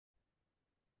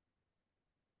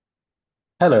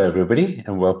Hello, everybody,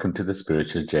 and welcome to the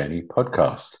Spiritual Journey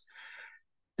podcast.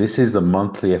 This is the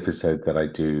monthly episode that I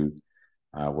do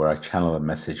where I channel a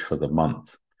message for the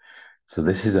month. So,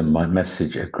 this is a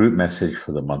group message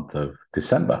for the month of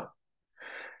December.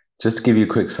 Just to give you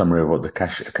a quick summary of what the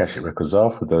Akashic records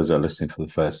are for those that are listening for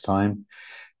the first time.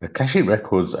 The Akashic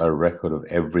records are a record of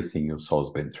everything your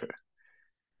soul's been through.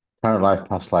 Current life,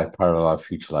 past life, parallel life,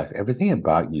 future life, everything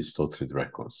about you is stored through the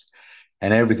records.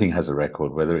 And everything has a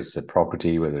record, whether it's a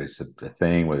property, whether it's a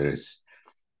thing, whether it's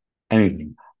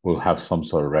anything will have some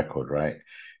sort of record, right?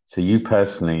 So you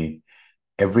personally,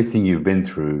 everything you've been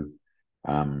through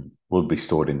will be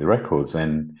stored in the records.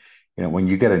 And when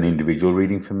you get an individual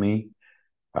reading from me,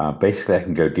 basically I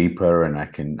can go deeper and I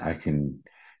can,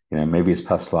 maybe it's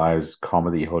past lives,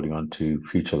 karma that you're holding on to,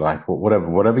 future life,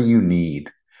 whatever you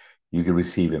need, you can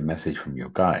receive a message from your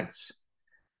guides.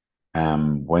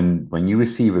 When you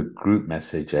receive a group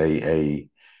message, a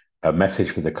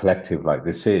message for the collective like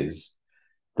this is,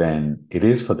 then it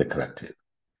is for the collective.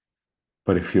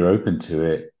 But if you're open to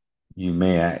it, you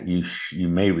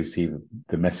may receive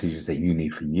the messages that you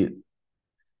need for you.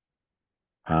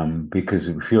 Because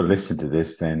if you're listening to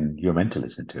this, then you're meant to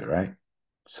listen to it, right?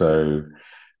 So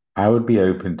I would be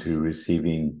open to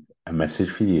receiving a message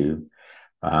for you.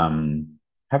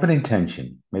 Have an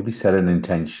intention, maybe set an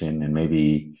intention, and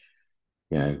maybe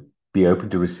you know be open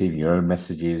to receiving your own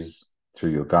messages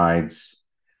through your guides.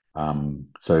 I'll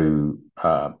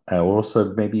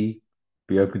also maybe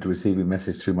be open to receiving a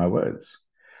message through my words.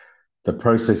 The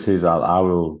process is I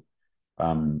will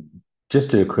um, just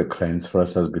do a quick cleanse for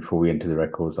us as before we enter the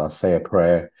records. I'll say a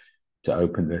prayer to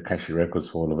open the Akashic records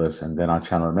for all of us, and then I'll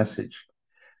channel a message.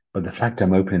 But the fact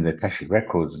I'm opening the Akashic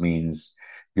records means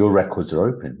your records are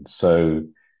open. So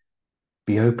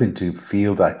be open to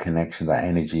feel that connection, that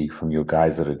energy from your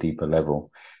guides at a deeper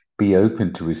level. Be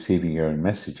open to receiving your own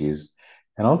messages,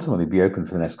 and ultimately be open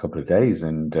for the next couple of days,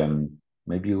 and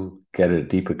maybe you'll get a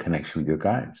deeper connection with your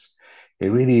guides. It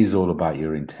really is all about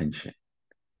your intention.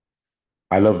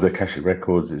 I love the Akashic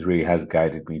Records. It really has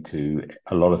guided me to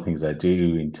a lot of things I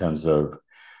do in terms of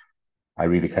I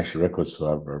read Akashic Records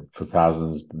for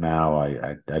thousands now.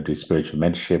 I do spiritual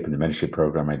mentorship, and the mentorship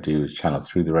program I do is channeled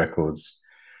through the records.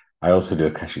 I also do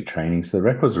Akashic training. So the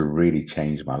records have really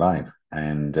changed my life.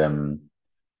 And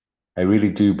I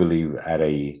really do believe at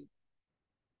a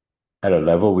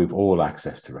level we've all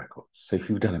access to records. So if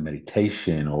you've done a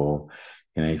meditation or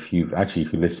if you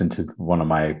listened to one of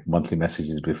my monthly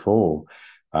messages before,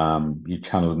 you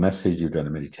channeled a message, you've done a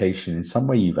meditation, in some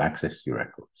way you've accessed your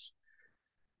records.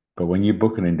 But when you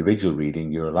book an individual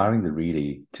reading, you're allowing the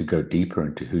reader to go deeper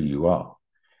into who you are.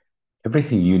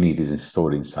 Everything you need is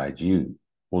stored inside you.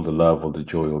 All the love, all the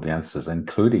joy, all the answers,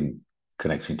 including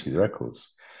connection to the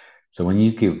records. So when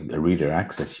you give a reader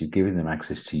access, you're giving them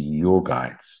access to your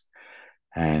guides,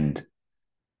 and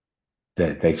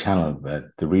they channel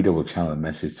the reader will channel a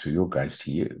message through your guides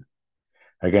to you.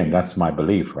 Again, that's my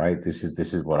belief, right? This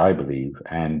is what I believe,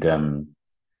 and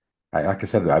like I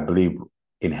said, I believe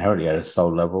inherently at a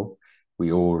soul level,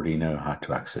 we already know how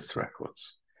to access the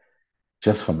records.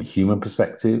 Just from a human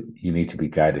perspective, you need to be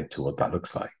guided to what that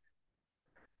looks like.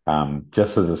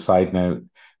 Just as a side note,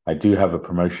 I do have a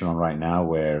promotion on right now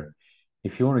where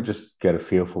if you want to just get a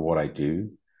feel for what I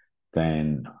do,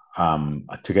 then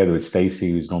together with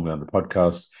Stacey, who's normally on the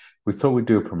podcast, we thought we'd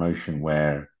do a promotion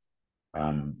where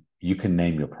you can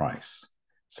name your price.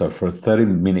 So for a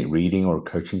 30-minute reading or a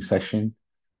coaching session,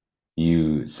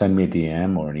 you send me a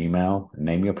DM or an email,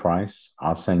 name your price.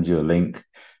 I'll send you a link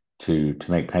to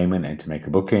make payment and to make a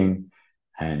booking,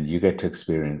 and you get to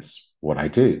experience what I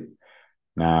do.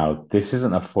 Now, this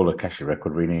isn't a full Akashic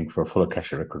record reading. For a full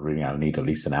Akashic record reading, I'll need at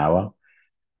least an hour,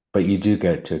 but you do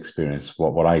get to experience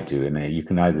what I do. And you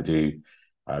can either do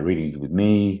readings with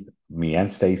me and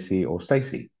Stacey, or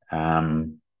Stacey,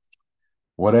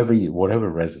 whatever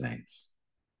resonates.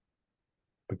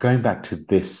 But going back to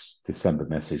this December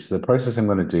message, so the process I'm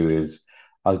going to do is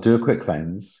I'll do a quick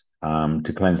cleanse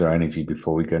to cleanse our energy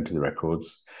before we go into the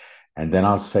records, and then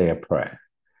I'll say a prayer.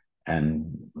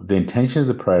 And the intention of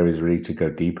the prayer is really to go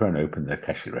deeper and open the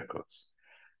Akashic records.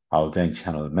 I'll then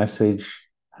channel a message,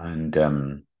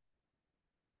 and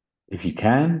if you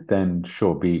can, then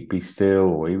sure, be still,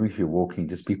 or even if you're walking,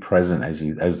 just be present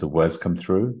as the words come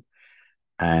through,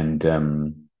 and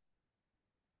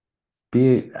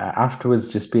be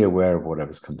afterwards, just be aware of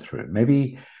whatever's come through.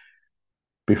 Maybe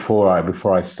before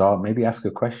I start, maybe ask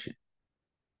a question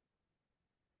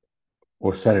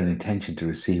or set an intention to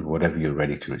receive whatever you're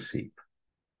ready to receive.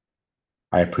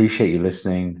 I appreciate you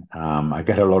listening. I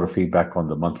get a lot of feedback on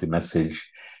the monthly message,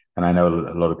 and I know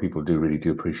a lot of people do really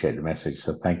do appreciate the message.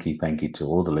 So thank you to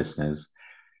all the listeners.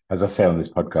 as I say on this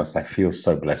podcast, I feel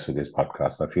so blessed with this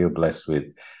podcast. I feel blessed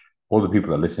with all the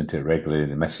people that listen to it regularly,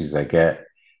 the messages I get.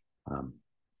 Um,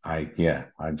 yeah,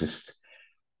 I just,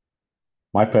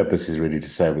 my purpose is really to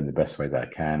serve in the best way that I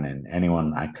can. And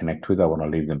anyone I connect with, I want to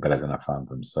leave them better than I found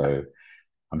them. So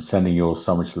I'm sending you all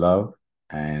so much love.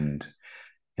 And,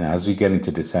 as we get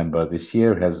into December, this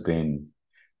year has been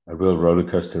a real roller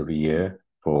coaster of a year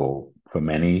for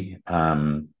many.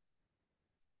 And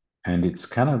it's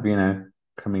kind of,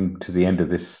 coming to the end of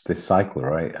this cycle,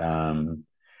 right?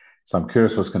 So I'm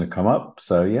curious what's going to come up.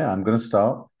 So yeah, I'm going to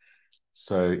start.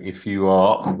 So if you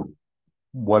are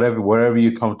wherever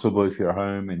you're comfortable, if you're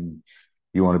home and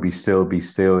you want to be still, be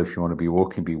still. If you want to be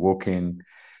walking, be walking.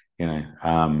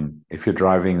 If you're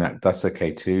driving, that's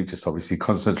okay too. Just obviously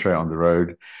concentrate on the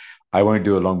road. I won't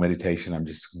do a long meditation. I'm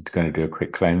just going to do a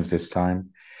quick cleanse this time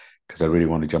because I really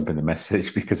want to jump in the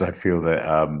message because I feel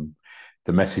that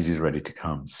the message is ready to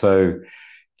come. So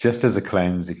just as a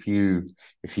cleanse, if you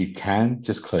can,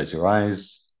 just close your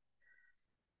eyes.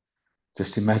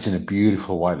 Just imagine a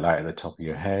beautiful white light at the top of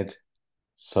your head,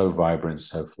 so vibrant,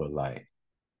 so full of light.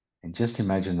 And just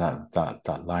imagine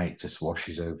that light just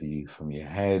washes over you from your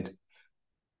head,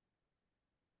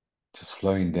 just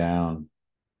flowing down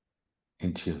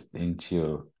into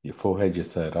your forehead, your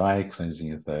third eye, cleansing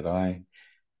your third eye,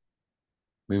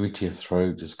 moving to your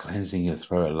throat, just cleansing your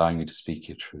throat, allowing you to speak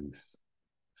your truth.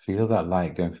 Feel that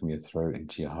light going from your throat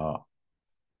into your heart,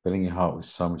 filling your heart with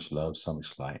so much love, so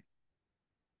much light.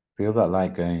 Feel that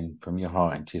light going from your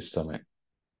heart into your stomach,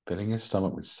 filling your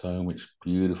stomach with so much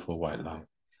beautiful white light,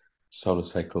 solar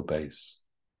sacral base.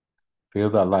 Feel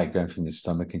that light going from your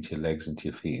stomach into your legs, into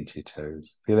your feet, into your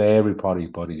toes. Feel every part of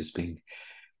your body just being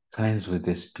cleansed with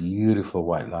this beautiful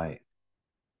white light.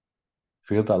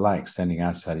 Feel that light extending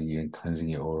outside of you and cleansing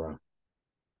your aura.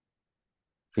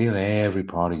 Feel every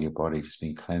part of your body just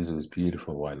being cleansed with this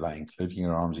beautiful white light, including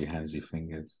your arms, your hands, your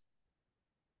fingers.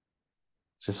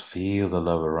 Just feel the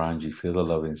love around you. Feel the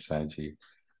love inside you.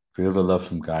 Feel the love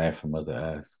from Gaia, from Mother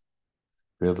Earth.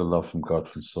 Feel the love from God,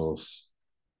 from Source.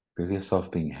 Feel yourself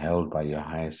being held by your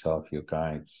higher self, your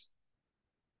guides.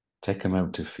 Take a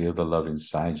moment to feel the love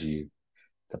inside you,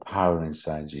 the power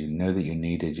inside you. Know that you're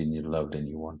needed and you're loved and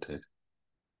you're wanted.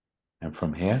 And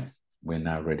from here, we're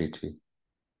now ready to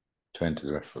enter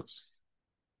the reference.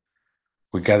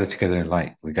 We gather together in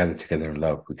light. We gather together in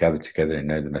love. We gather together and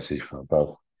know the message from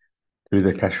above. Through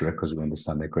the Akashic records, we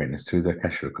understand their greatness. Through the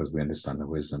Akashic records, we understand their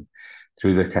wisdom.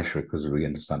 Through the Akashic records, we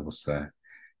understand what's there.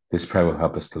 This prayer will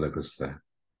help us deliver us there.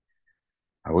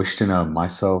 I wish to know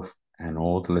myself and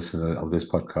all the listeners of this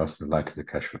podcast in the light of the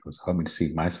Akashic records. Help me to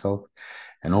see myself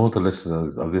and all the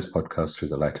listeners of this podcast through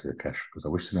the light of the Akashic records. I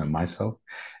wish to know myself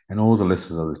and all the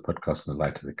listeners of this podcast in the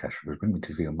light of the Akashic records. Bring me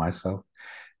to feel myself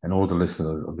and all the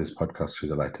listeners of this podcast through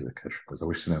the light of the Akashic records. I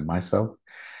wish to know myself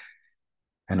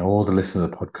and all the listeners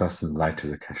of the podcast in the light of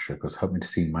the Akashic records. Help me to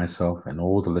see myself and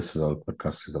all the listeners of the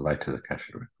podcast through the light of the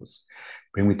Akashic records.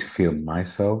 Bring me to feel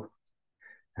myself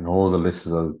and all the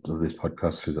listeners of this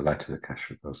podcast through the light of the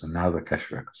Akashic records. And now the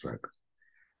Akashic records are open.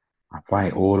 I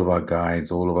invite all of our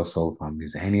guides, all of our soul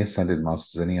families, any ascended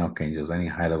masters, any archangels, any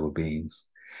high level beings,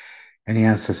 any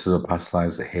ancestors or past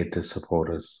lives that are here to support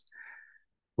us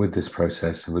with this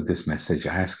process and with this message.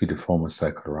 I ask you to form a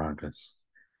circle around us.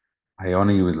 I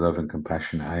honor you with love and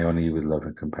compassion. I honor you with love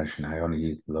and compassion. I honor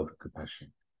you with love and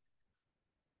compassion.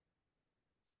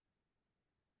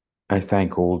 I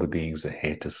thank all the beings that are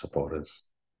here to support us.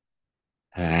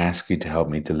 And I ask you to help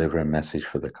me deliver a message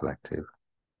for the collective.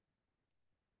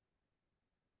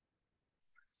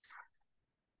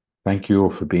 Thank you all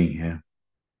for being here.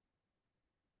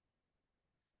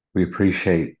 We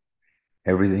appreciate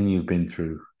everything you've been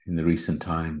through in the recent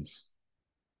times.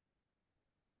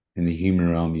 In the human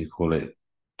realm, you call it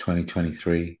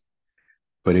 2023.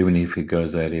 But even if it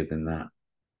goes earlier than that,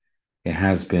 it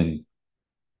has been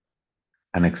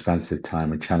an expansive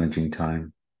time, a challenging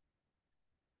time.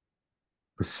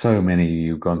 For so many of you,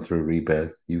 you've gone through a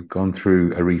rebirth, you've gone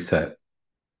through a reset.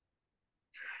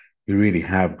 You really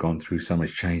have gone through so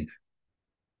much change.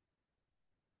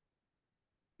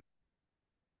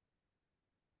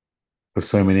 For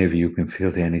so many of you, you can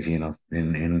feel the energy in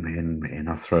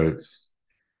our throats.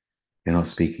 You're not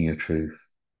speaking your truth.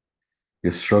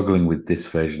 You're struggling with this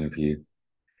version of you.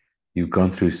 You've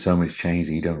gone through so much change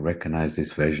that you don't recognize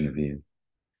this version of you.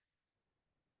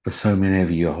 For so many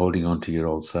of you, you're holding on to your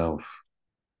old self.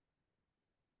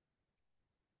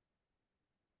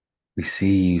 We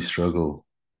see you struggle.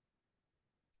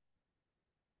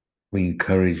 We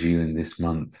encourage you in this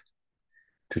month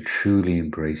to truly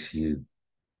embrace you,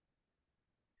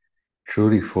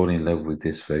 truly fall in love with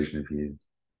this version of you,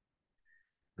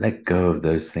 Let go of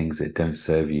those things that don't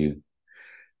serve you.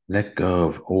 Let go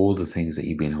of all the things that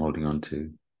you've been holding on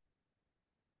to.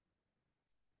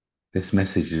 This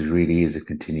message really is a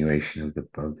continuation of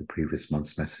the previous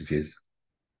month's messages.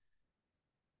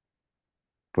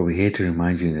 But we're here to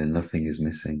remind you that nothing is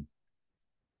missing.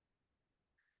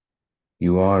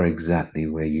 You are exactly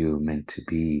where you're meant to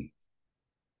be.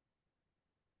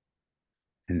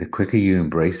 And the quicker you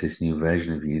embrace this new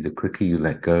version of you, the quicker you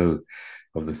let go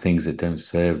of the things that don't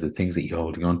serve, the things that you're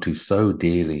holding on to so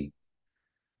dearly.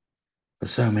 But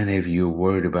so many of you are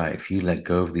worried about if you let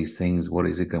go of these things,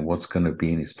 what's going to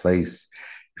be in its place?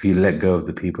 If you let go of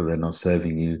the people that are not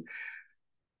serving you,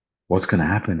 what's going to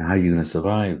happen? How are you going to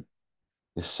survive?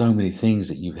 There's so many things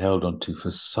that you've held on to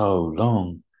for so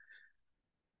long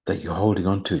that you're holding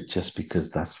on to it just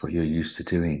because that's what you're used to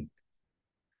doing.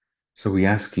 So we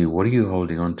ask you, what are you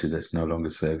holding on to that's no longer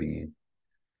serving you?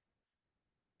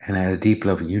 And at a deep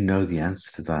level, you know the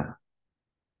answer to that.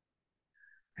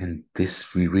 And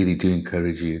this, we really do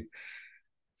encourage you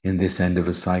in this end of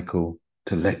a cycle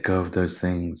to let go of those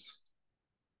things,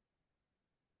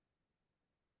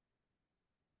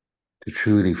 to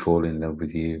truly fall in love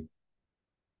with you.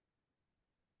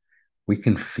 We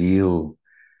can feel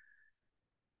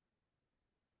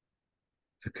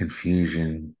the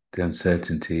confusion, the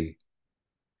uncertainty,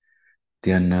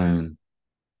 the unknown,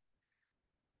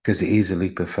 because it is a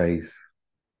leap of faith.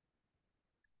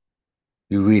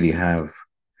 You really have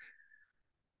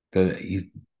the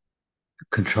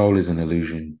control is an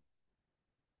illusion.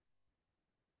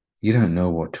 You don't know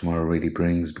what tomorrow really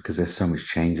brings because there's so much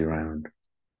change around.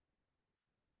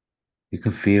 You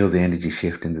can feel the energy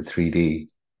shift in the 3D.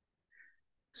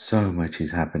 So much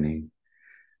is happening,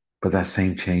 but that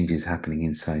same change is happening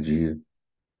inside you.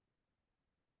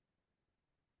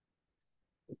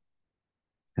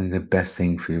 And the best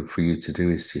thing for you to do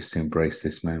is just to embrace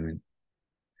this moment,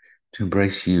 to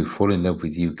embrace you, fall in love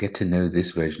with you, get to know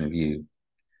this version of you.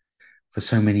 For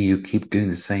so many, you keep doing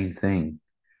the same thing,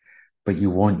 but you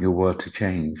want your world to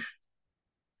change.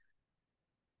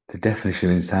 The definition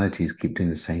of insanity is keep doing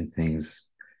the same things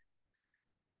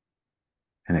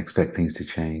and expect things to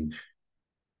change.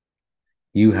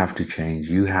 You have to change.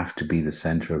 You have to be the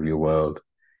center of your world.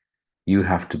 You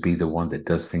have to be the one that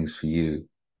does things for you.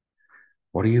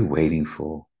 What are you waiting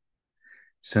for?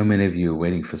 So many of you are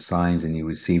waiting for signs and you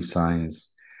receive signs,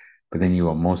 but then you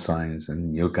want more signs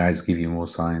and your guys give you more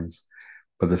signs,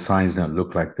 but the signs don't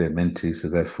look like they're meant to, so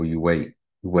therefore you wait.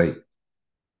 You wait.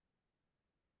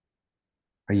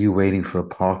 Are you waiting for a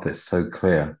path that's so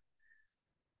clear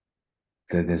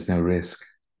that there's no risk?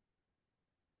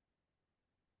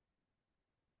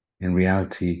 In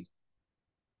reality,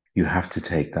 you have to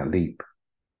take that leap.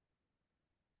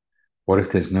 What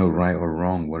if there's no right or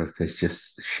wrong? What if there's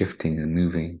just shifting and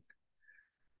moving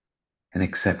and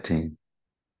accepting,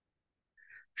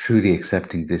 truly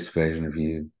accepting this version of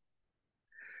you?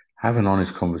 Have an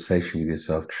honest conversation with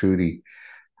yourself. Truly,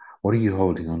 what are you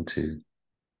holding on to?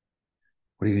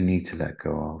 What do you need to let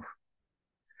go of?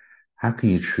 How can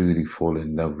you truly fall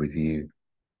in love with you?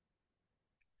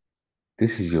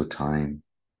 This is your time.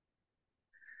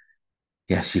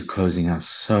 Yes, you're closing out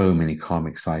so many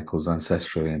karmic cycles,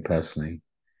 ancestrally and personally.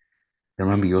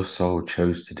 Remember, your soul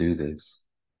chose to do this.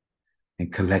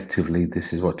 And collectively,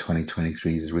 this is what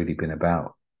 2023 has really been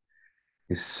about.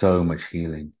 Is so much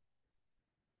healing.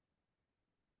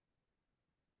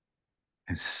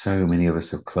 And so many of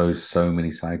us have closed so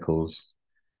many cycles.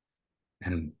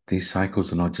 And these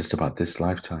cycles are not just about this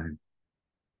lifetime.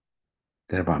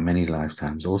 They're about many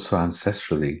lifetimes, also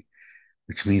ancestrally,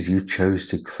 which means you chose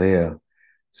to clear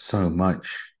so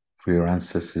much for your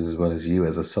ancestors as well as you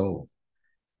as a soul,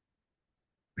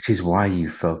 which is why you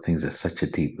felt things at such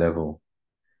a deep level,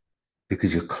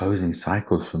 because you're closing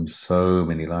cycles from so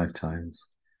many lifetimes.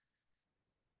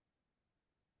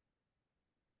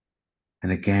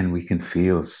 And again, we can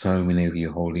feel so many of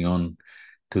you holding on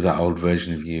to that old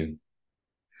version of you.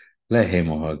 Let him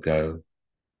or her go.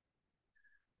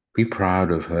 Be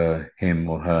proud of her, him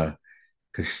or her,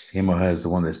 because him or her is the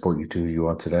one that's brought you to who you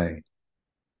are today.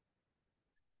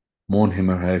 Mourn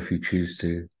him or her if you choose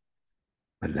to,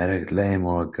 but let him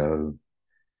or her go.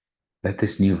 Let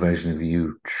this new version of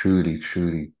you truly,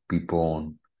 truly be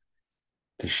born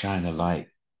to shine a light.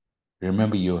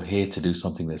 Remember, you're here to do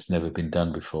something that's never been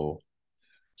done before.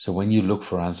 So when you look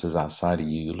for answers outside of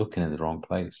you, you're looking in the wrong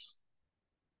place.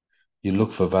 You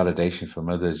look for validation from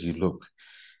others. You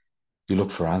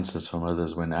look for answers from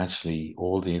others when actually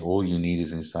all you need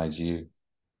is inside you.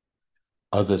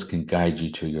 Others can guide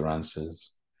you to your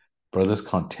answers. Brothers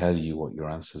can't tell you what your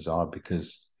answers are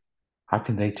because how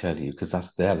can they tell you? Because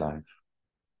that's their life.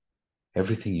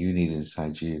 Everything you need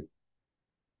inside you.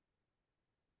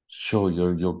 Sure,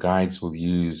 your guides will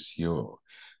use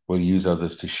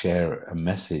others to share a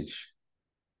message,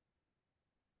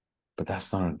 but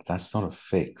that's not a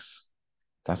fix.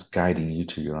 That's guiding you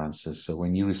to your answers. So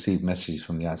when you receive messages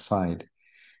from the outside,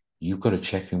 you've got to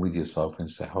check in with yourself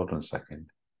and say, hold on a second.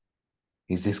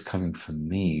 Is this coming from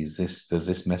me? Does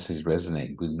this message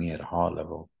resonate with me at a heart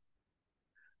level?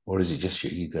 Or is it just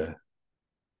your ego?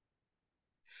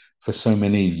 For so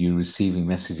many of you receiving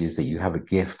messages that you have a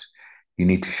gift, you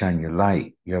need to shine your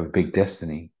light, you have a big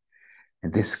destiny,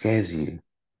 and this scares you.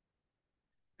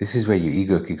 This is where your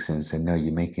ego kicks in and says, no,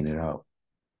 you're making it up.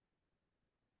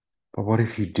 But what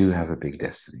if you do have a big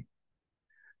destiny?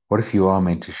 What if you are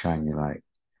meant to shine your light?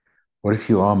 What if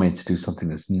you are meant to do something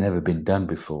that's never been done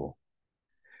before?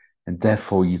 And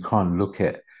therefore, you can't look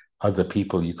at other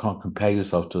people, you can't compare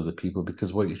yourself to other people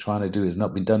because what you're trying to do has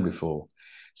not been done before.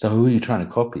 So, who are you trying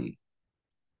to copy?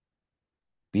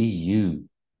 Be you.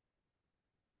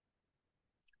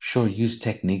 Sure, use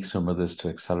techniques from others to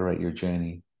accelerate your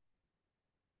journey,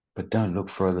 but don't look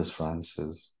for others for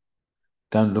answers.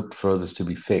 Don't look for others to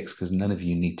be fixed because none of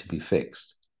you need to be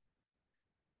fixed.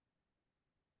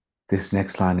 This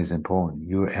next line is important.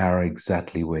 You are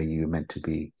exactly where you're meant to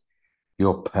be.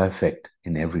 You're perfect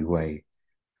in every way.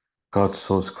 God's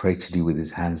source created you with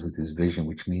his hands, with his vision,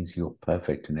 which means you're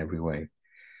perfect in every way.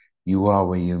 You are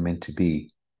where you're meant to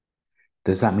be.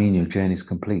 Does that mean your journey is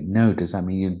complete? No. Does that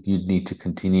mean you need to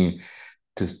continue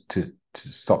to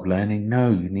stop learning? No,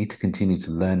 you need to continue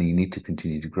to learn. You need to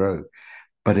continue to grow.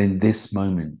 But in this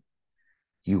moment,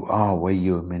 you are where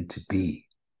you're meant to be.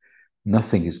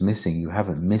 Nothing is missing. You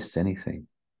haven't missed anything.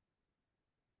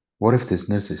 What if there's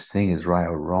no such thing as right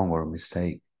or wrong or a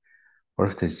mistake? What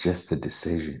if there's just a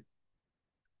decision?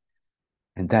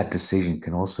 And that decision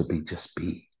can also be just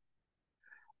be.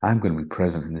 I'm going to be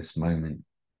present in this moment,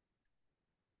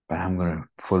 but I'm going to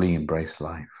fully embrace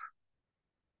life.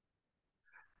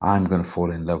 I'm going to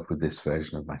fall in love with this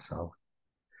version of myself.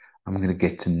 I'm going to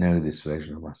get to know this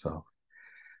version of myself.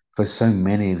 For so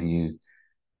many of you,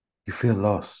 you feel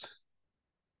lost.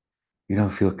 You don't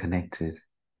feel connected.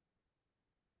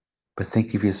 But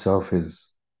think of yourself as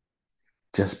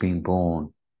just being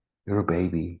born. You're a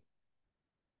baby.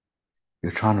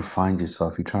 You're trying to find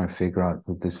yourself. You're trying to figure out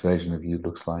what this version of you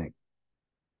looks like.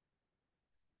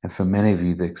 And for many of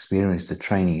you, the experience, the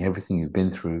training, everything you've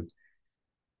been through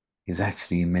is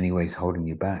actually in many ways holding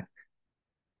you back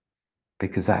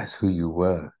because that's who you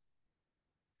were.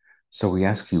 So we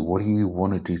ask you, what do you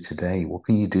want to do today? What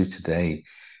can you do today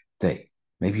that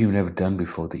maybe you've never done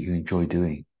before that you enjoy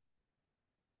doing?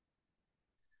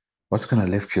 What's going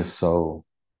to lift your soul?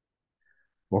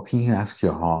 What can you ask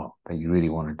your heart that you really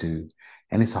want to do?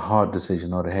 And it's a hard decision,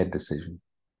 not a head decision.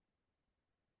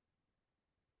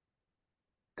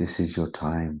 This is your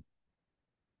time.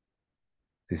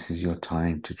 This is your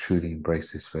time to truly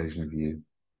embrace this version of you.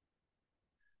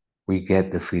 We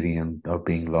get the feeling of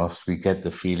being lost. We get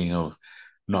the feeling of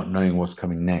not knowing what's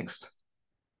coming next.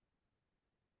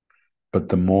 But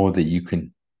the more that you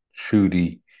can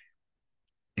truly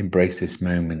embrace this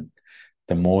moment,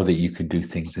 the more that you can do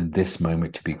things in this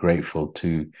moment to be grateful,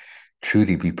 to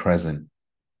truly be present,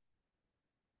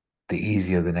 the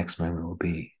easier the next moment will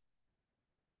be.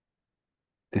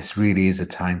 This really is a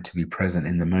time to be present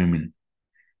in the moment,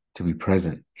 to be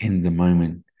present in the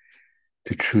moment,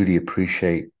 to truly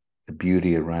appreciate the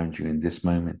beauty around you in this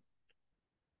moment.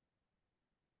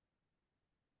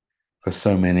 For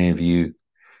so many of you,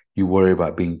 you worry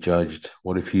about being judged.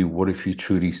 What if you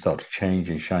truly start to change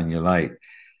and shine your light?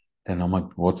 Then I'm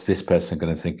like, what's this person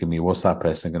going to think of me? What's that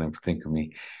person going to think of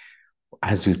me?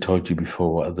 As we've told you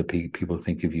before, what other people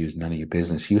think of you is none of your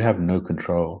business. You have no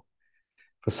control.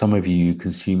 For some of you, you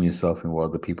consume yourself in what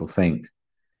other people think,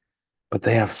 but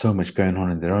they have so much going on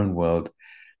in their own world,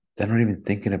 they're not even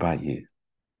thinking about you.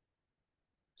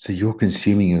 So you're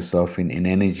consuming yourself in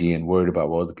energy and worried about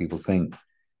what other people think.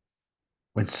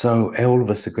 When so all of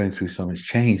us are going through so much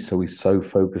change, so we're so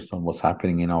focused on what's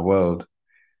happening in our world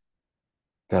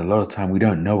that a lot of time we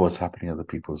don't know what's happening in other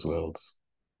people's worlds.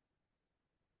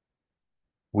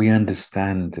 We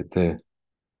understand that the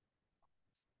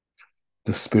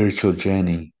spiritual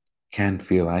journey can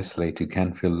feel isolated,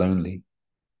 can feel lonely,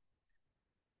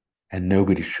 and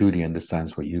nobody truly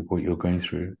understands what you're going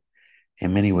through.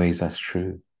 In many ways, that's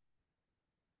true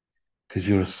because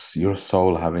you're a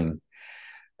soul having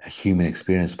a human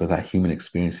experience, but that human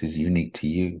experience is unique to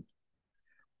you.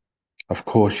 Of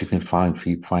course, you can find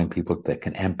people that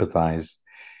can empathize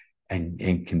and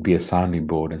can be a sounding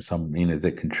board and some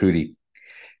that can truly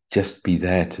just be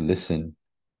there to listen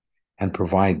and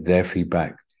provide their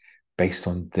feedback based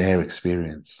on their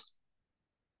experience,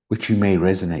 which you may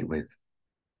resonate with.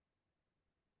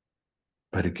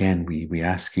 But again, we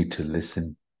ask you to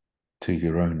listen to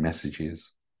your own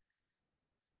messages.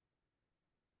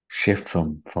 Shift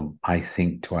from I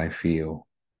think to I feel.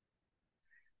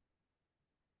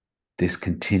 This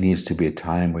continues to be a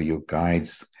time where your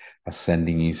guides are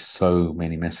sending you so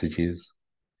many messages.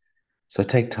 So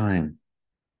take time.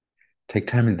 Take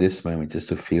time in this moment just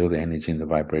to feel the energy and the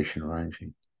vibration around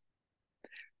you.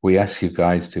 We ask you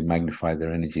guys to magnify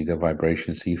their energy, their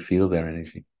vibration, so you feel their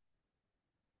energy.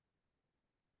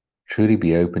 Truly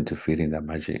be open to feeling that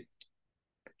magic.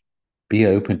 Be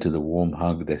open to the warm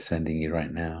hug they're sending you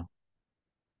right now.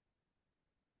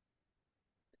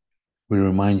 We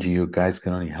remind you your guides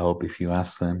can only help if you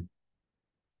ask them.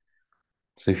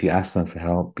 So if you ask them for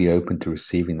help, be open to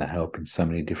receiving that help in so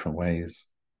many different ways.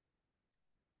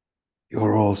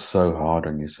 You're all so hard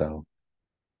on yourself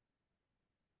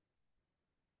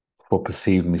for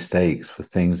perceived mistakes, for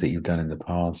things that you've done in the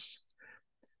past.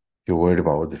 You're worried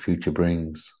about what the future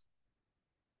brings.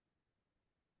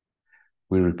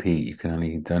 We repeat, you can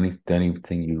only, the only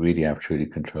thing you really have truly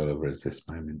control over is this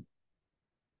moment.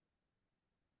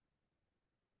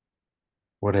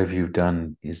 Whatever you've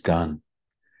done is done.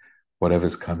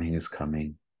 Whatever's coming is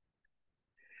coming.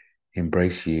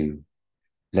 Embrace you.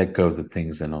 Let go of the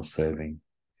things they're not serving.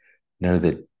 Know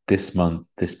that this month,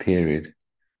 this period,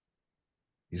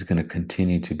 is going to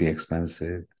continue to be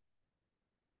expansive.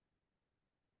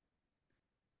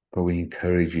 But we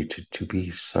encourage you to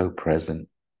be so present,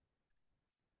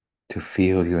 to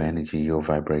feel your energy, your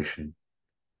vibration,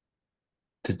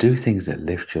 to do things that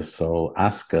lift your soul.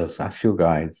 Ask us, ask your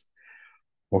guides,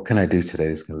 what can I do today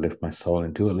that's going to lift my soul?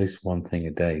 And do at least one thing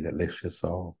a day that lifts your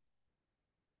soul.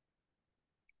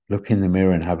 Look in the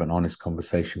mirror and have an honest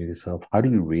conversation with yourself. How do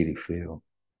you really feel?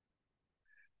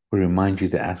 We remind you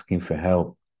that asking for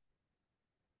help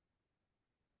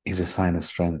is a sign of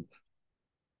strength.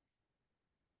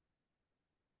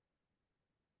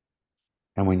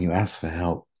 And when you ask for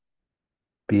help,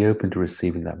 be open to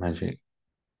receiving that magic.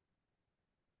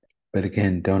 But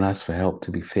again, don't ask for help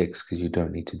to be fixed because you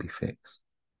don't need to be fixed.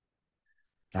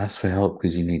 Ask for help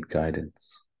because you need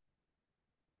guidance.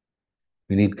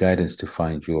 You need guidance to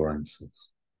find your answers.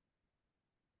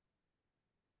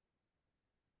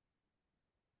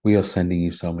 We are sending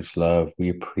you so much love. We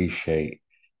appreciate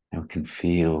and can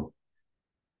feel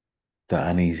the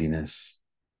uneasiness,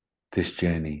 this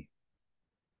journey.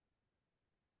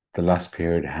 The last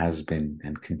period has been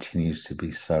and continues to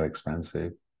be so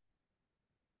expansive.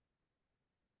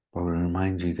 But we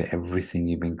remind you that everything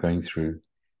you've been going through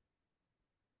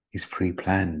is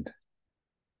pre-planned.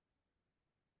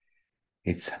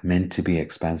 It's meant to be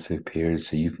expansive periods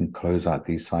so you can close out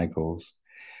these cycles.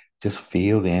 Just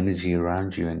feel the energy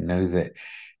around you and know that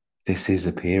this is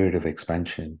a period of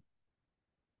expansion.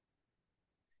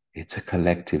 It's a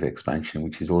collective expansion,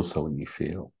 which is also what you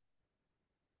feel.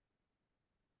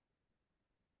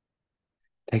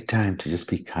 Take time to just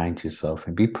be kind to yourself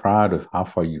and be proud of how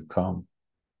far you've come.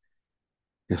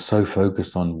 You're so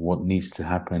focused on what needs to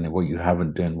happen and what you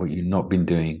haven't done, what you've not been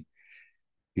doing.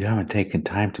 You haven't taken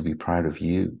time to be proud of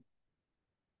you.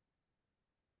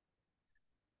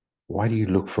 Why do you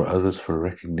look for others for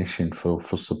recognition, for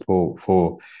support,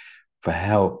 for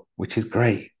help, which is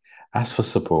great. Ask for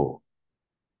support,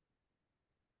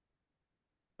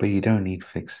 but you don't need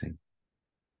fixing.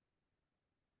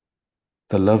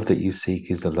 The love that you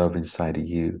seek is the love inside of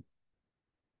you.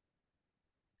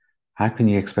 How can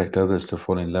you expect others to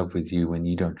fall in love with you when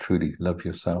you don't truly love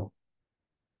yourself?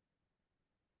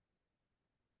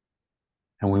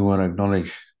 And we want to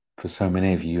acknowledge for so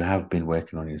many of you, you have been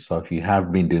working on yourself. You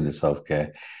have been doing the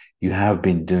self-care. You have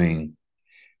been doing.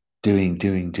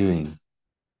 It's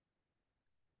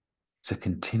a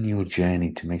continual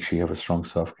journey to make sure you have a strong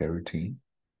self-care routine.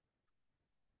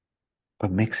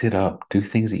 But mix it up. Do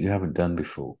things that you haven't done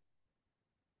before.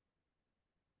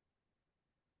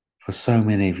 For so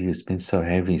many of you, it's been so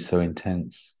heavy, so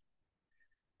intense.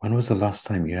 When was the last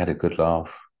time you had a good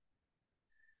laugh?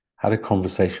 Had a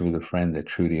conversation with a friend that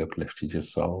truly uplifted your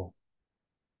soul?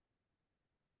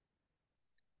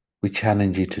 We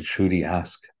challenge you to truly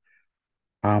ask,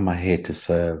 how am I here to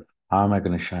serve? How am I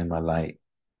going to shine my light?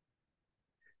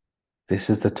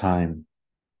 This is the time.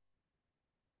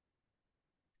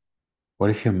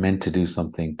 What if you're meant to do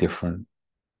something different?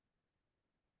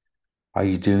 Are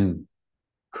you doing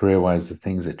career-wise the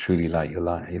things that truly light your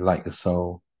light, light your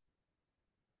soul?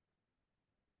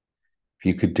 If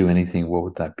you could do anything, what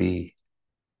would that be?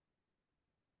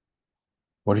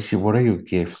 What are your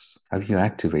gifts? Have you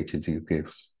activated your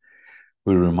gifts?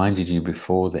 We reminded you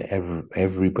before that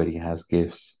everybody has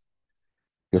gifts.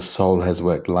 Your soul has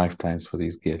worked lifetimes for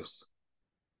these gifts.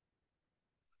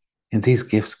 And these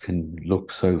gifts can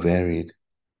look so varied.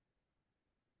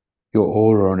 Your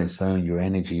aura on its own, your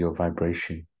energy, your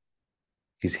vibration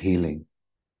is healing.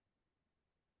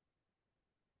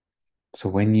 So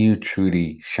when you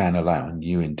truly shine a light on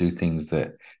you and do things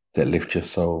that lift your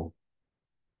soul,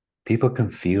 people can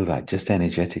feel that just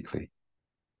energetically.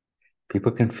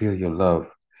 People can feel your love.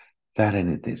 That in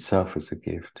it itself is a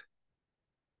gift.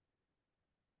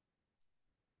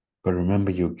 But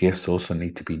remember, your gifts also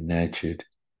need to be nurtured.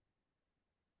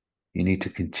 You need to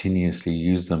continuously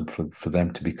use them for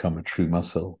them to become a true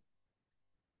muscle.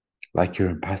 Like your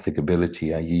empathic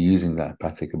ability, are you using that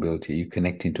empathic ability? Are you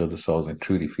connecting to other souls and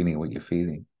truly feeling what you're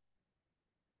feeling?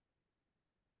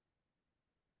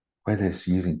 Whether it's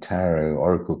using tarot,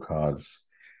 oracle cards,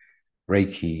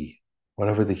 Reiki,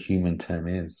 whatever the human term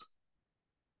is,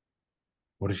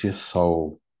 what does your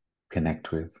soul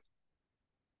connect with?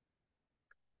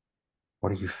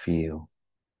 What do you feel?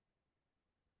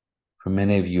 For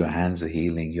many of you, your hands are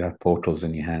healing. You have portals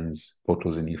in your hands,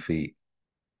 portals in your feet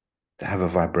that have a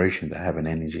vibration, that have an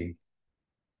energy.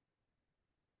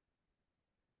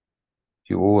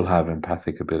 You all have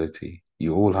empathic ability.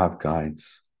 You all have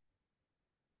guides.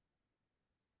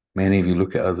 Many of you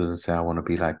look at others and say, I want to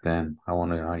be like them. I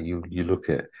want to, you look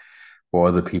at what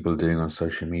other people are doing on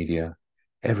social media.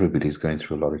 Everybody's going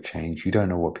through a lot of change. You don't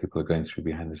know what people are going through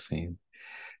behind the scene.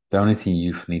 The only thing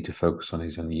you need to focus on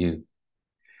is on you.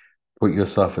 Put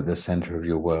yourself at the center of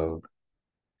your world.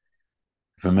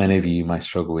 For many of you, you might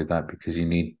struggle with that because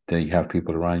you have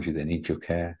people around you that need your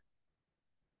care.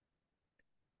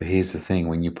 But here's the thing,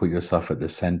 when you put yourself at the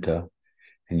center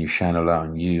and you shine a light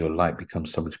on you, your light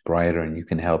becomes so much brighter and you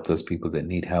can help those people that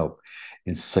need help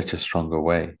in such a stronger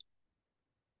way.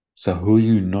 So who are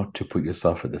you not to put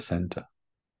yourself at the center?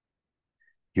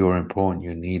 You're important,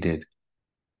 you're needed.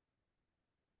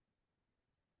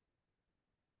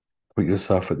 Put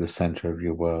yourself at the center of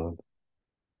your world.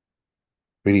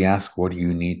 Really ask, what do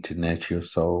you need to nurture your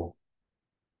soul?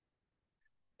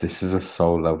 This is a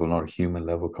soul level, not a human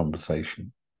level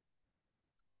conversation.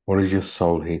 What is your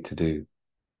soul here to do?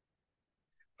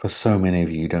 For so many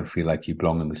of you, you don't feel like you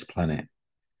belong on this planet.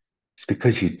 It's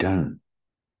because you don't.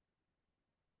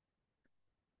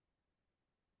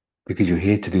 Because you're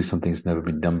here to do something that's never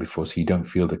been done before, so you don't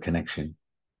feel the connection.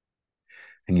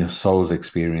 And your soul's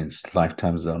experienced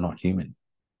lifetimes that are not human.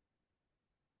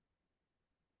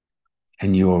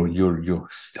 And you're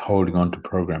holding on to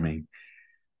programming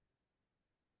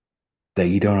that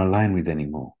you don't align with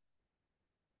anymore.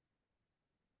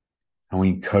 And we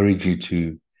encourage you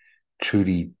to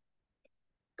truly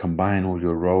combine all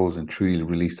your roles and truly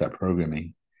release that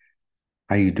programming.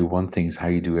 How you do one thing is how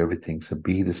you do everything. So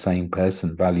be the same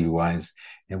person value-wise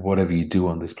in whatever you do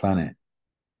on this planet.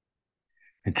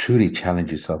 And truly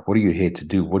challenge yourself. What are you here to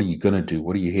do? What are you going to do?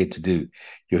 What are you here to do?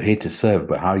 You're here to serve,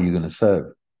 but how are you going to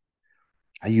serve?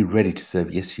 Are you ready to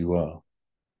serve? Yes, you are.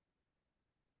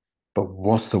 But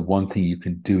what's the one thing you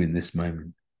can do in this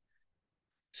moment?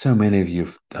 So many of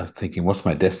you are thinking, what's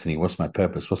my destiny? What's my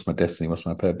purpose? What's my destiny? What's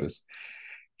my purpose?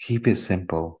 Keep it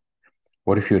simple.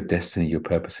 What if your destiny, your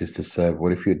purpose is to serve?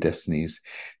 What if your destiny is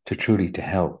to truly to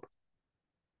help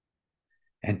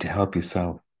and to help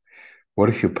yourself? What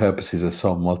if your purposes are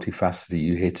so multifaceted,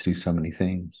 you're here to do so many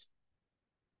things?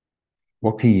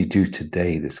 What can you do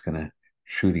today that's going to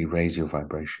truly raise your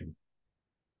vibration?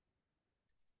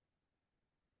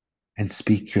 And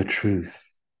speak your truth.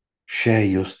 Share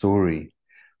your story.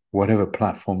 Whatever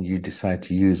platform you decide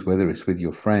to use, whether it's with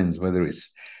your friends, whether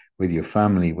it's with your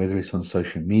family, whether it's on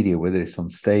social media, whether it's on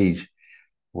stage,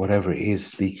 whatever it is,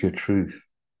 speak your truth.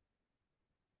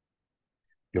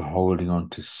 You're holding on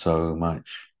to so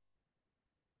much.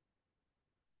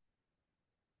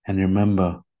 And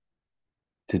remember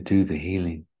to do the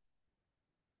healing,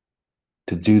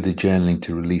 to do the journaling,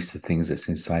 to release the things that's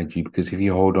inside you. Because if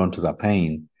you hold on to that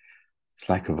pain, it's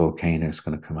like a volcano, it's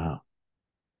going to come out.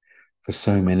 For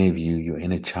so many of you, your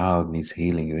inner child needs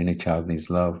healing, your inner child needs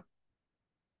love.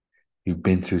 You've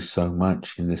been through so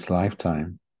much in this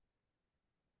lifetime,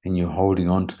 and you're holding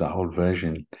on to that old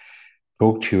version.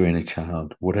 Talk to your inner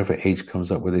child, whatever age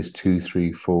comes up, whether it's 2,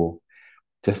 3, 4.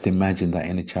 Just imagine that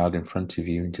inner child in front of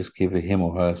you and just give him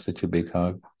or her such a big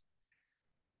hug.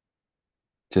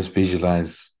 Just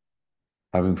visualize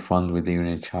having fun with your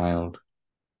inner child.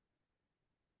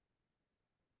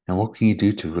 And what can you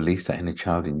do to release that inner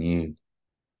child in you?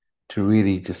 To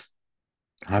really just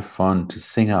have fun, to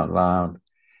sing out loud,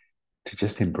 to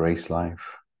just embrace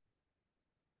life.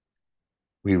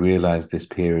 We realize this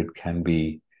period can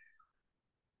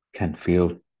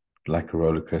feel like a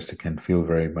roller coaster, can feel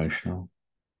very emotional.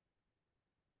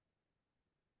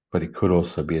 but it could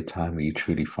also be a time where you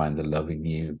truly find the love in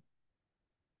you.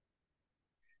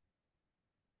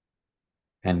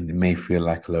 And it may feel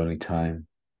like a lonely time,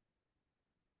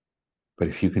 but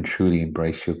if you can truly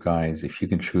embrace your guides, if you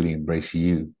can truly embrace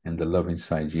you and the love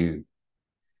inside you,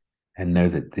 and know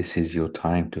that this is your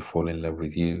time to fall in love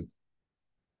with you,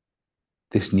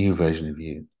 this new version of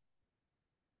you,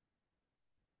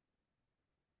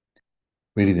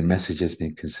 really the message has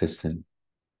been consistent.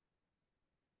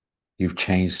 You've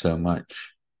changed so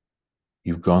much.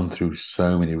 You've gone through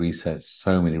so many resets,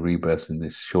 so many rebirths in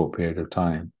this short period of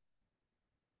time.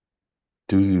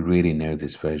 Do you really know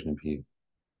this version of you?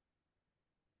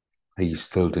 Are you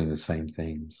still doing the same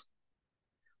things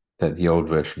that the old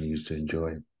version used to enjoy?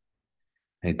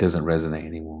 And it doesn't resonate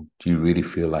anymore. Do you really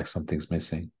feel like something's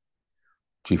missing?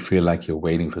 Do you feel like you're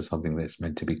waiting for something that's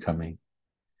meant to be coming?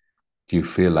 Do you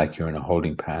feel like you're in a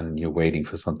holding pattern and you're waiting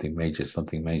for something major,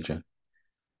 something major?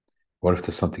 What if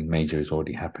the something major is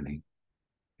already happening?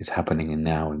 It's happening in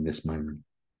now, in this moment.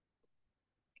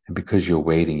 And because you're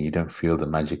waiting, you don't feel the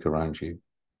magic around you.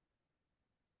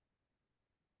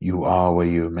 You are where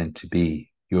you're meant to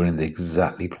be. You're in the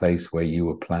exactly place where you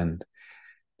were planned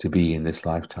to be in this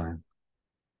lifetime.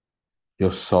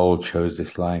 Your soul chose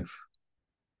this life.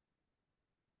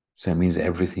 So it means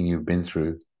everything you've been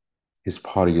through is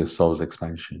part of your soul's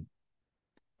expansion.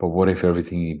 But what if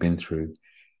everything you've been through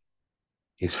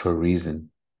is for a reason?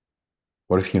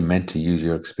 What if you're meant to use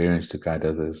your experience to guide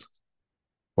others?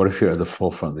 What if you're at the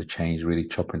forefront of the change, really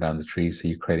chopping down the trees so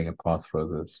you're creating a path for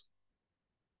others?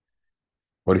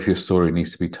 What if your story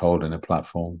needs to be told in a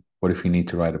platform? What if you need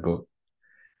to write a book?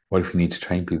 What if you need to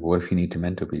train people? What if you need to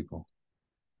mentor people?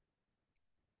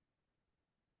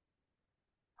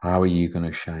 How are you going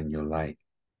to shine your light?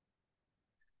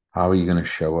 How are you going to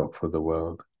show up for the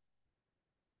world?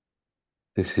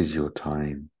 This is your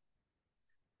time.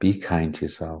 Be kind to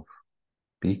yourself.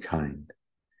 Be kind.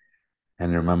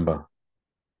 And remember,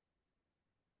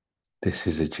 this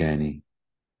is a journey.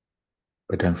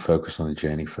 But don't focus on the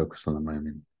journey, focus on the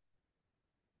moment.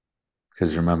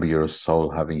 Because remember, you're a soul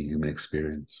having a human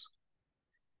experience,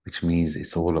 which means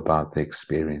it's all about the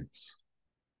experience.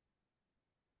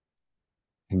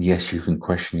 And yes, you can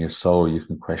question your soul, you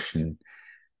can question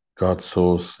God's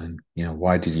source, and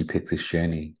why did you pick this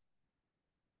journey?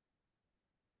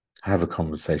 Have a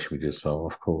conversation with your soul,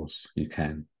 of course, you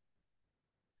can.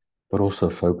 But also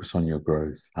focus on your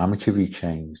growth. How much have you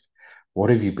changed? What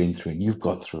have you been through? And you've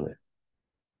got through it.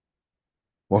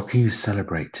 What can you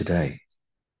celebrate today?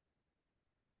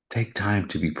 Take time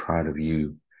to be proud of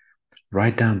you.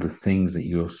 Write down the things that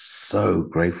you're so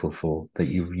grateful for that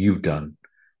you've done.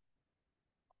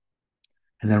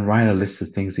 And then write a list of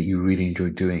things that you really enjoy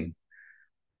doing.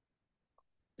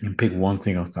 And pick one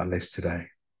thing off that list today.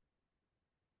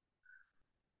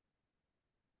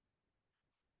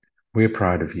 We're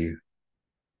proud of you.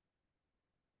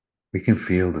 We can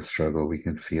feel the struggle, we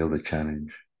can feel the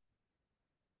challenge.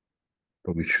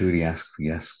 But we truly ask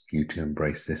you to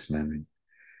embrace this moment.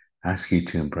 Ask you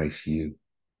to embrace you.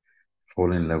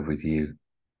 Fall in love with you.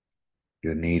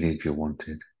 You're needed, you're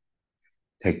wanted.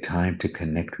 Take time to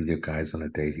connect with your guides on a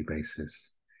daily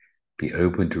basis. Be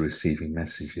open to receiving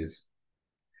messages.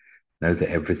 Know that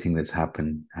everything that's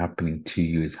happening to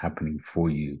you is happening for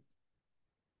you.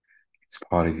 It's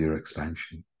part of your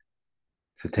expansion.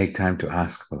 So take time to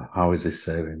ask, well, how is this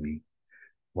serving me?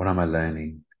 What am I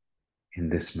learning in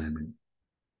this moment?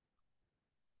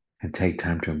 And take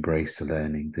time to embrace the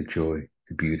learning, the joy,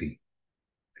 the beauty,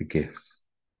 the gifts.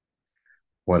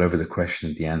 Whatever the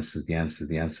question, the answer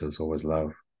is always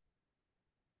love.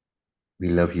 We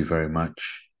love you very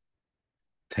much.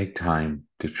 Take time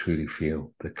to truly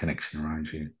feel the connection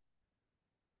around you.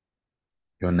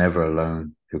 You're never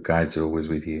alone. Your guides are always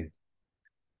with you.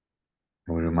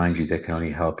 And we remind you they can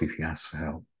only help if you ask for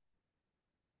help.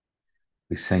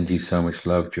 We send you so much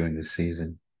love during this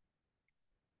season.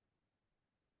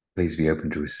 Please be open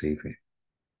to receive it.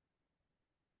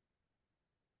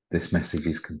 This message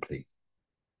is complete.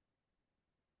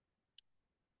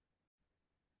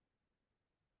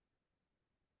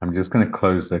 I'm just going to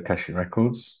close the Akashic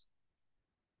Records.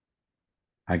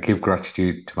 I give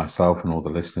gratitude to myself and all the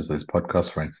listeners of this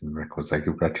podcast for entering the records. I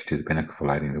give gratitude to the Pinnacle for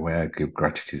lighting the way. I give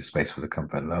gratitude to Space for the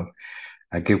comfort and love.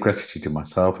 I give gratitude to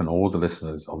myself and all the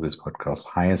listeners of this podcast,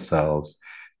 higher selves,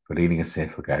 for leading us here,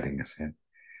 for guiding us here.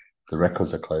 The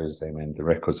records are closed, amen. The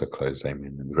records are closed,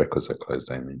 amen. And the records are closed,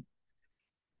 amen.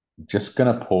 Just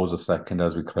going to pause a second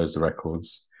as we close the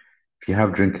records. If you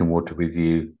have drinking water with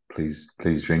you, please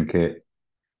drink it.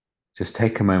 Just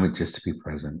take a moment just to be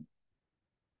present.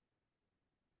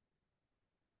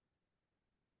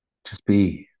 Just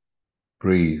be,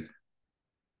 breathe,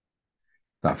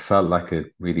 that felt like a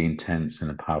really intense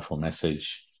and a powerful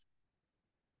message.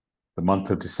 The month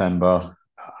of December,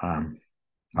 um,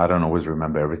 I don't always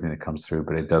remember everything that comes through,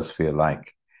 but it does feel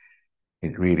like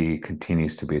it really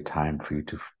continues to be a time for you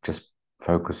to just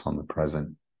focus on the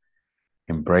present,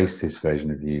 embrace this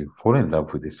version of you, fall in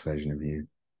love with this version of you.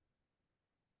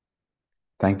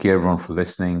 Thank you, everyone, for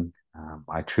listening.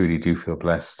 I truly do feel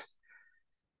blessed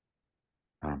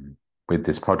um, with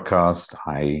this podcast.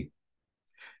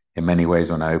 In many ways,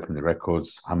 when I open the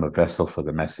records, I'm a vessel for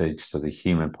the message. So the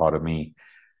human part of me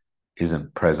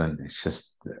isn't present. It's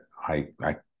just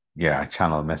yeah, I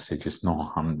channel a message. It's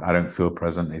not. I don't feel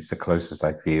present. It's the closest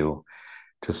I feel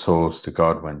to source, to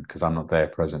God, when because I'm not there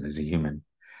present as a human.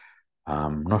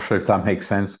 Not sure if that makes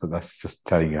sense, but that's just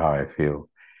telling you how I feel.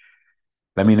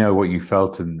 Let me know what you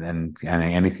felt and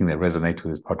anything that resonated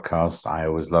with this podcast. I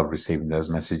always love receiving those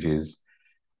messages.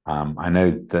 I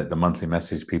know that the monthly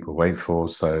message people wait for,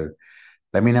 so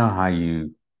let me know how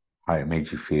it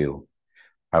made you feel.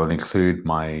 I will include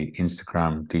my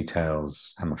Instagram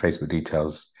details and my Facebook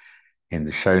details in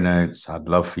the show notes. I'd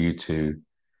love for you to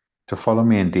follow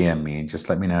me and DM me and just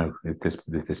let me know if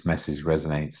this message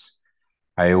resonates.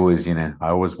 I always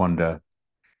wonder,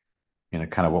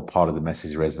 kind of what part of the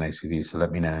message resonates with you. So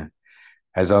let me know.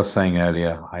 As I was saying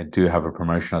earlier, I do have a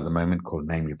promotion at the moment called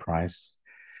Name Your Price.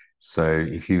 So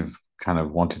if you've kind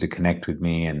of wanted to connect with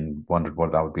me and wondered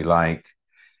what that would be like,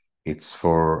 it's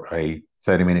for a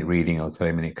 30-minute reading or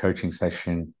 30-minute coaching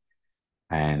session.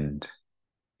 And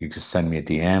you just send me a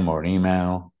DM or an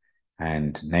email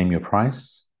and name your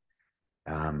price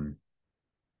um,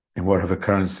 in whatever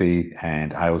currency,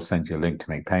 and I will send you a link to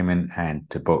make payment and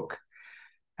to book.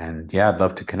 And yeah, I'd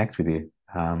love to connect with you.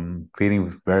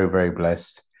 Feeling very, very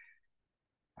blessed.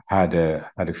 Had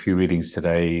a few readings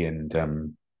today, and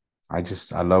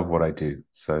I love what I do.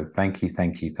 So thank you,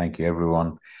 thank you, thank you,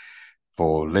 everyone,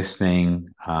 for listening.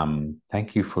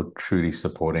 Thank you for truly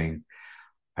supporting.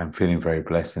 I'm feeling very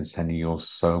blessed and sending you all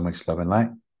so much love and light.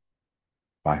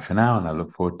 Bye for now, and I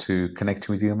look forward to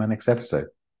connecting with you in my next episode.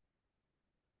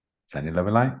 Sending love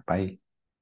and light. Bye.